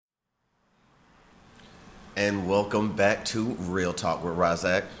and welcome back to Real Talk with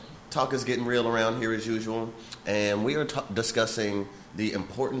Razak. Talk is getting real around here as usual, and we are discussing the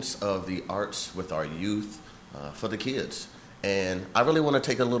importance of the arts with our youth for the kids. And I really want to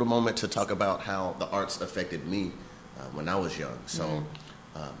take a little moment to talk about how the arts affected me when I was young. So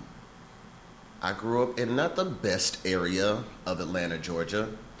I grew up in not the best area of Atlanta, Georgia,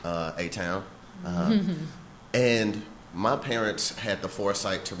 A-Town. And my parents had the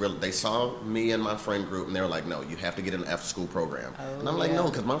foresight to really, they saw me and my friend group and they were like, no, you have to get an after school program. And I'm like, no,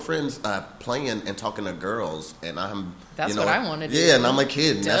 because my friend's playing and talking to girls and that's what I want to do. Yeah, and I'm a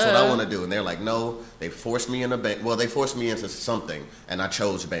kid and that's what I want to do. And they're like, no, they forced me in a band. Well, they forced me into something and I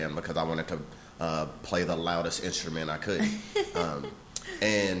chose band because I wanted to play the loudest instrument I could.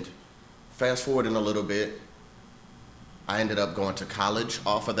 And fast forwarding a little bit, I ended up going to college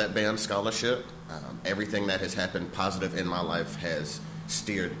off of that band scholarship. Everything that has happened positive in my life has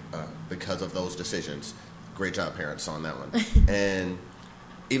steered because of those decisions. Great job, parents, on that one. And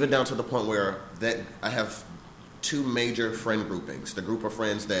even down to the point where that I have two major friend groupings. The group of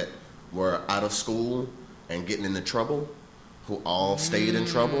friends that were out of school and getting into trouble, who all stayed in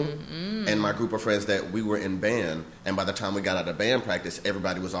trouble, and my group of friends that we were in band, and by the time we got out of band practice,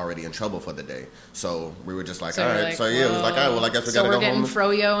 everybody was already in trouble for the day. So we were just like, all right. So yeah, it was like, all right, well, I guess we got to go home. So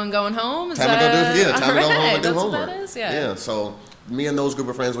we're getting froyo and going home? Time to go home and do homework. What that is? Yeah. So me and those group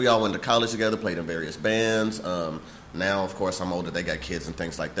of friends, we all went to college together, played in various bands. Now, of course, I'm older, they got kids and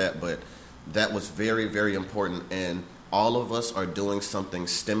things like that, but that was very, very important, and all of us are doing something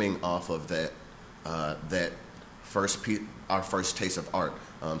stemming off of that, our first taste of art.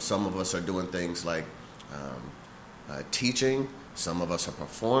 Some of us are doing things like teaching. Some of us are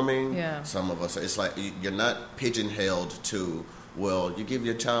performing. Yeah. Some of us it's like you're not pigeonholed to, well, you give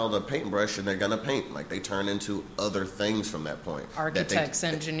your child a paintbrush and they're going to paint. Like they turn into other things from that point. Architects,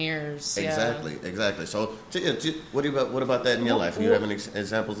 engineers. Exactly. So what about that in your life? Do you have any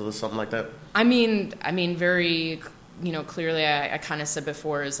examples of something like that? I mean, very, clearly I kind of said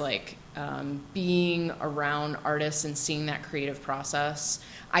before is like, being around artists and seeing that creative process,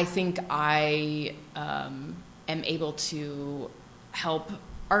 I think I am able to help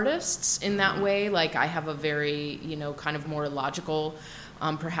artists in that way. Like I have a very, kind of more logical,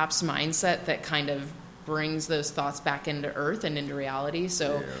 perhaps mindset that kind of brings those thoughts back into earth and into reality.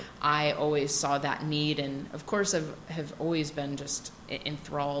 So I always saw that need, and of course have always been just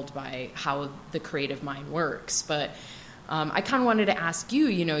enthralled by how the creative mind works. But I kind of wanted to ask you,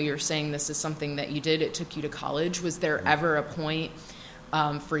 you're saying this is something that you did. It took you to college. Was there ever a point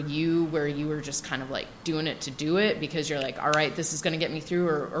for you where you were just kind of like doing it to do it because you're like, all right, this is going to get me through?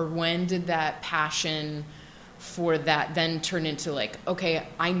 Or when did that passion for that then turn into like, okay,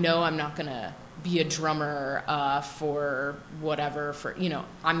 I know I'm not going to be a drummer for whatever,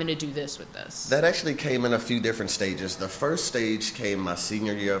 I'm going to do this with this? That actually came in a few different stages. The first stage came my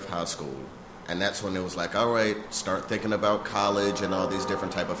senior year of high school. And that's when it was like, all right, start thinking about college and all these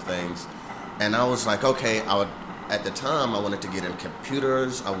different type of things. And I was like, okay, at the time, I wanted to get in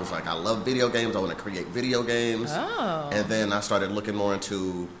computers. I was like, I love video games. I want to create video games. Oh. And then I started looking more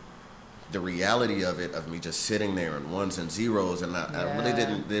into the reality of me just sitting there in ones and zeros. And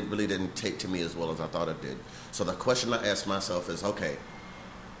it really didn't take to me as well as I thought it did. So the question I asked myself is, okay,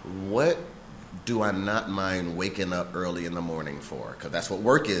 what do I not mind waking up early in the morning for? Because that's what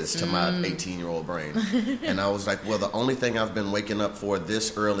work is to my 18-year-old brain. And I was like, well, the only thing I've been waking up for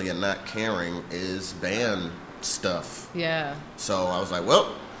this early and not caring is band stuff. Yeah. So I was like,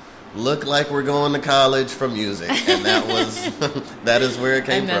 well, look like we're going to college for music. And that is where it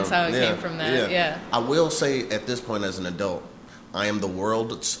came from. And that's how it came from that, yeah. I will say at this point as an adult, I am the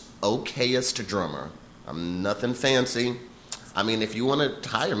world's okayest drummer. I'm nothing fancy. I mean, if you want to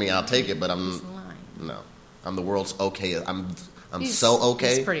hire me, I'll take it, but I'm the world's okay. He's so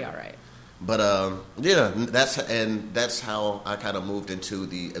okay. He's pretty all right. But that's how I kind of moved into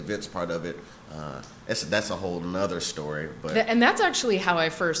the events part of it. That's a whole nother story. But and that's actually how I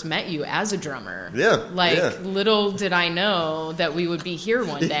first met you as a drummer. Yeah. Little did I know that we would be here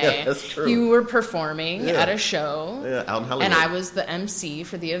one day. Yeah, that's true. You were performing at a show. Yeah, out in Hollywood. And I was the MC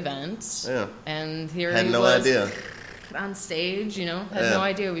for the event. Yeah. And here had he no was. idea. On stage, had no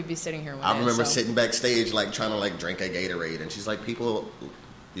idea we'd be sitting here one day. I remember sitting backstage, like, trying to, like, drink a Gatorade, and she's like, people,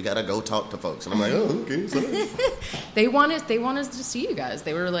 you gotta go talk to folks. And I'm like, oh, okay. So. They wanted to see you guys.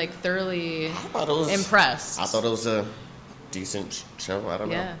 They were, like, thoroughly impressed. I thought it was a decent show. I don't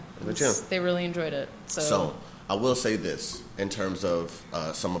know. But they really enjoyed it. So I will say this, in terms of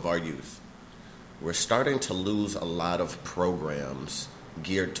some of our youth. We're starting to lose a lot of programs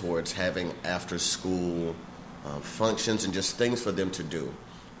geared towards having after-school functions and just things for them to do.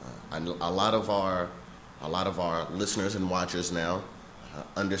 A lot of our a lot of our listeners and watchers now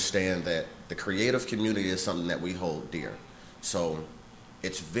understand that the creative community is something that we hold dear. So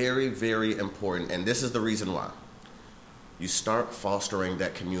it's very, very important, and this is the reason why. You start fostering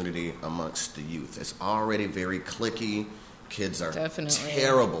that community amongst the youth. It's already very cliquey. Kids are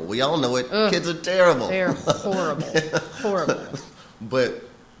terrible. We all know it. Ugh. Kids are terrible. They're horrible. Horrible. But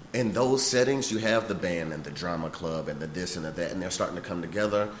in those settings, you have the band and the drama club and the this and the that, and they're starting to come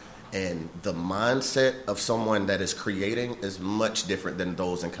together. And the mindset of someone that is creating is much different than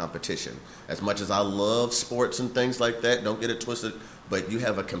those in competition. As much as I love sports and things like that, don't get it twisted, but you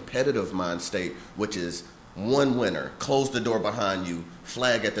have a competitive mind state, which is one winner, close the door behind you,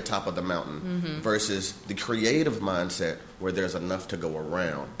 flag at the top of the mountain, versus the creative mindset where there's enough to go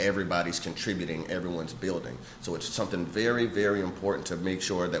around. Everybody's contributing, everyone's building. So it's something very, very important to make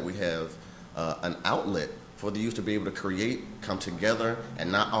sure that we have an outlet for the youth to be able to create, come together,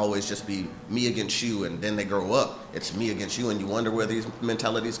 and not always just be me against you, and then they grow up, it's me against you, and you wonder where these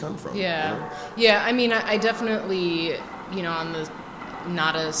mentalities come from. Yeah. You know? Yeah, I mean, I definitely, on the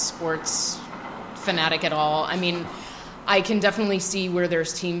not a sports fanatic at all. I mean, I can definitely see where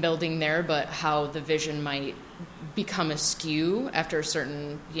there's team building there, but how the vision might become askew after a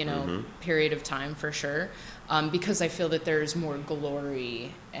certain, period of time for sure. Because I feel that there's more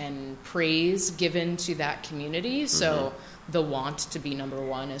glory and praise given to that community. So the want to be number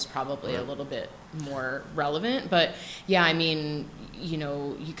one is probably a little bit more relevant. But yeah, I mean,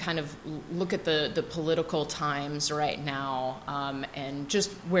 you kind of look at the political times right now, and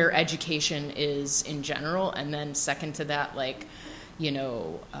just where education is in general. And then second to that,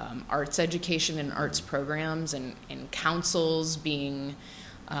 arts education and arts programs and councils being,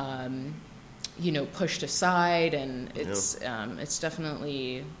 pushed aside, and it's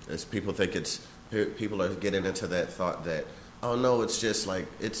definitely. As people people are getting into that thought that, oh no, it's just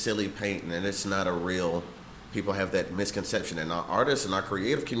it's silly painting and it's not a real. People have that misconception, and our artists and our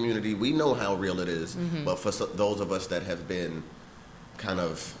creative community, we know how real it is. But for those of us that have been kind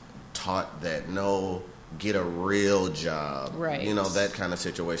of taught that, no, get a real job, right? That kind of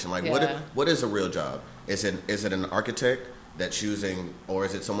situation. What is a real job? Is it an architect that's using, or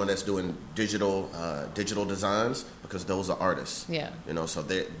is it someone that's doing digital designs? Because those are artists. Yeah. So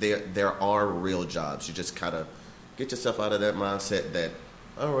there are real jobs. You just kind of get yourself out of that mindset that,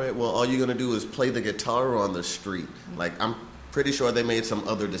 all right, well, all you're going to do is play the guitar on the street. I'm pretty sure they made some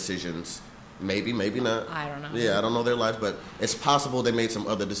other decisions. Maybe not. I don't know. Yeah, I don't know their life, but it's possible they made some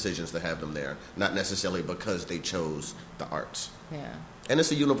other decisions to have them there. Not necessarily because they chose the arts. Yeah. And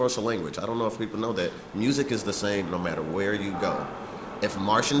it's a universal language. I don't know if people know that. Music is the same no matter where you go. If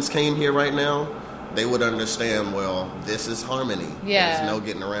Martians came here right now, they would understand, well, this is harmony. Yeah. There's no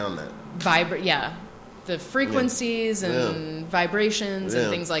getting around that. The frequencies and vibrations and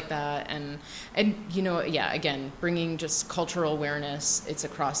things like that. And again, bringing just cultural awareness. It's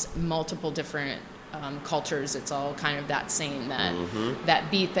across multiple different cultures. It's all kind of that same,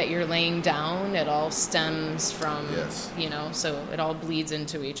 that beat that you're laying down, it all stems from, so it all bleeds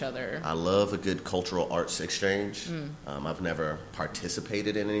into each other. I love a good cultural arts exchange. I've never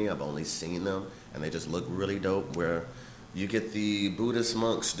participated in any. I've only seen them, and they just look really dope, where you get the Buddhist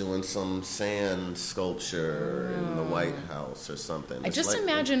monks doing some sand sculpture in the White House or something. I just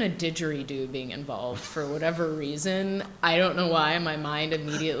imagine a didgeridoo being involved for whatever reason. I don't know why my mind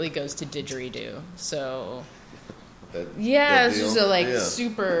immediately goes to didgeridoo. So, it's just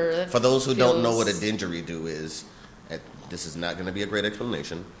super. For those who don't know what a didgeridoo is, this is not going to be a great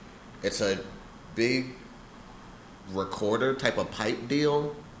explanation. It's a big recorder type of pipe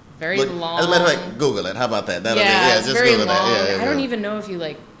deal. Very long. As a matter of fact, Google it. How about that? It's just very Google long. that. I don't even know if you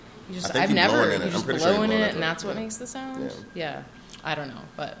I've never. You just blow in it, and that's what makes the sound. Yeah. I don't know,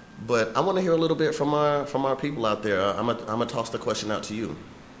 but I want to hear a little bit from our people out there. I'm gonna toss the question out to you.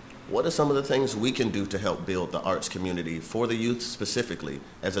 What are some of the things we can do to help build the arts community for the youth specifically?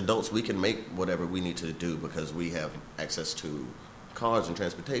 As adults, we can make whatever we need to do because we have access to cars and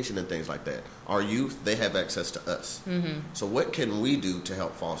transportation and things like that. Our youth, they have access to us. So what can we do to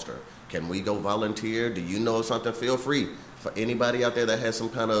help foster? Can we go volunteer? Do you know of something? Feel free. For anybody out there that has some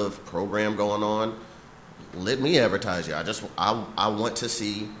kind of program going on, let me advertise you. I want to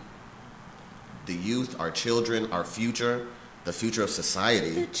see the youth, our children, our future, the future of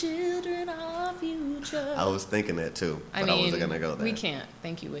society. The children are future. I was thinking that too, but I wasn't going to go there. We can't.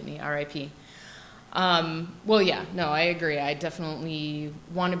 Thank you, Whitney. R.I.P. I agree. I definitely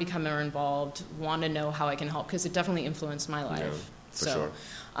want to become more involved, want to know how I can help, because it definitely influenced my life. For sure.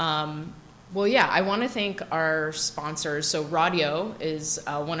 I want to thank our sponsors. So Radio is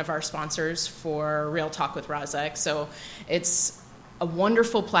one of our sponsors for Real Talk with Razek. So it's a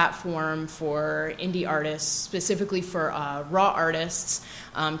wonderful platform for indie artists, specifically for raw artists,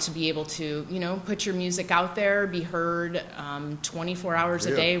 to be able to, put your music out there, be heard 24 hours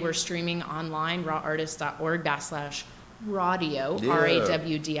a day. We're streaming online, rawartist.org/radio,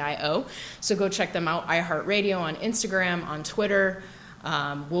 RAWDIO. So go check them out, iHeartRadio, on Instagram, on Twitter.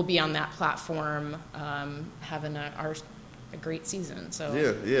 We'll be on that platform having a great season. So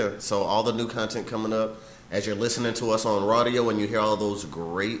Yeah. So all the new content coming up. As you're listening to us on radio and you hear all those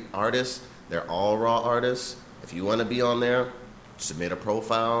great artists, they're all raw artists. If you want to be on there, submit a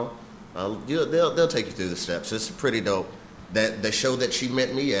profile. They'll take you through the steps. It's pretty dope. That the show that she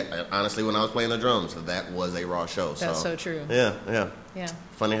met me at, honestly, when I was playing the drums, that was a raw show. That's so true. Yeah. Yeah.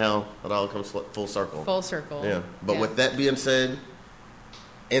 Funny how it all comes full circle. Full circle. Yeah. But with that being said,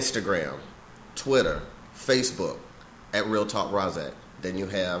 Instagram, Twitter, Facebook at Real Talk Razak. Then you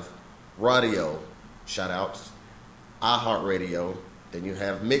have radio. Shout outs, iHeartRadio. Then you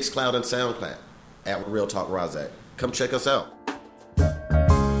have Mixcloud and SoundCloud at Real Talk Razak. Come check us out.